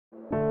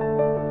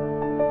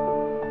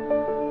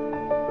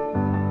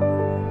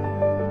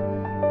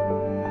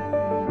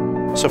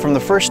So from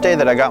the first day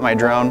that I got my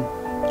drone,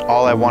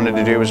 all I wanted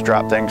to do was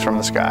drop things from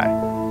the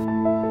sky.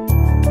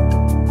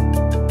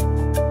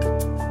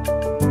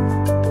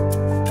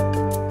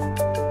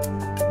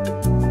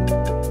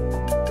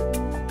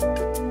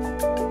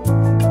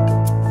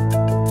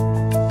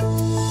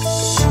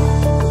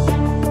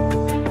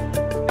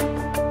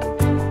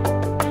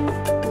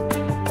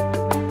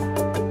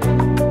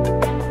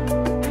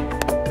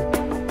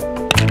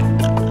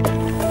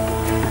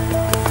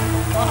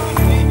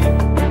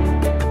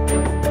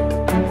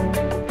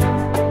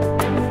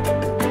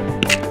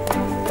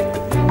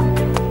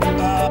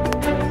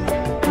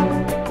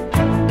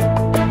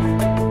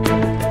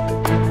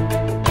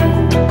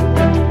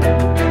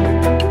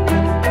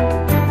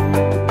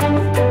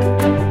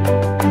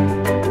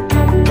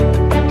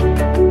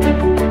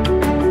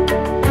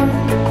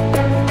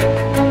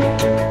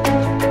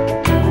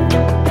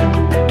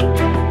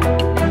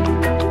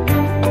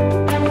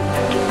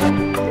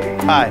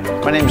 Hi,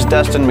 my name is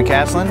Dustin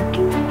McCaslin,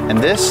 and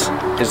this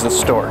is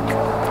TheStork.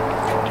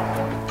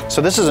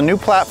 So this is a new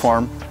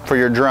platform for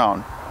your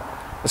drone.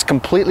 It's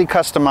completely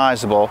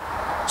customizable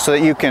so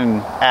that you can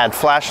add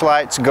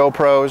flashlights,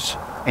 GoPros,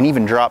 and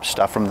even drop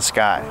stuff from the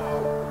sky.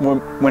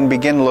 When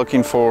begin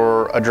looking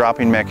for a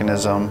dropping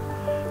mechanism,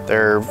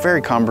 they're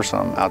very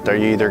cumbersome out there.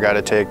 You either got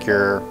to take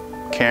your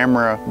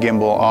camera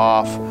gimbal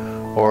off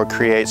or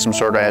create some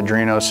sort of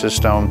Arduino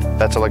system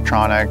that's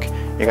electronic.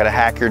 You gotta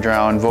hack your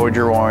drone, void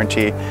your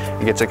warranty.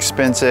 It gets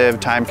expensive,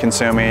 time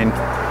consuming.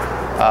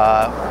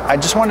 I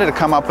just wanted to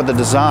come up with a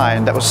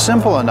design that was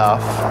simple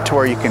enough to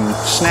where you can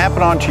snap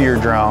it onto your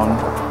drone,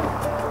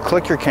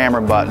 click your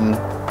camera button,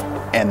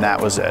 and that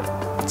was it.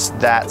 It's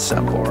that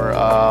simple. Or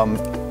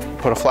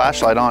put a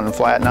flashlight on and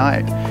fly at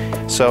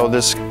night. So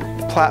this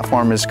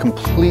platform is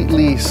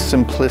completely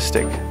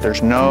simplistic.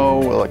 There's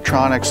no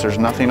electronics, there's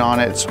nothing on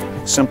it. It's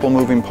simple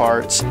moving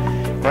parts.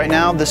 Right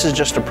now, this is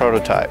just a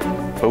prototype,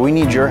 but we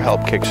need your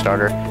help,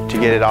 Kickstarter, to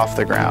get it off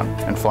the ground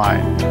and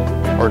flying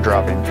or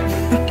dropping.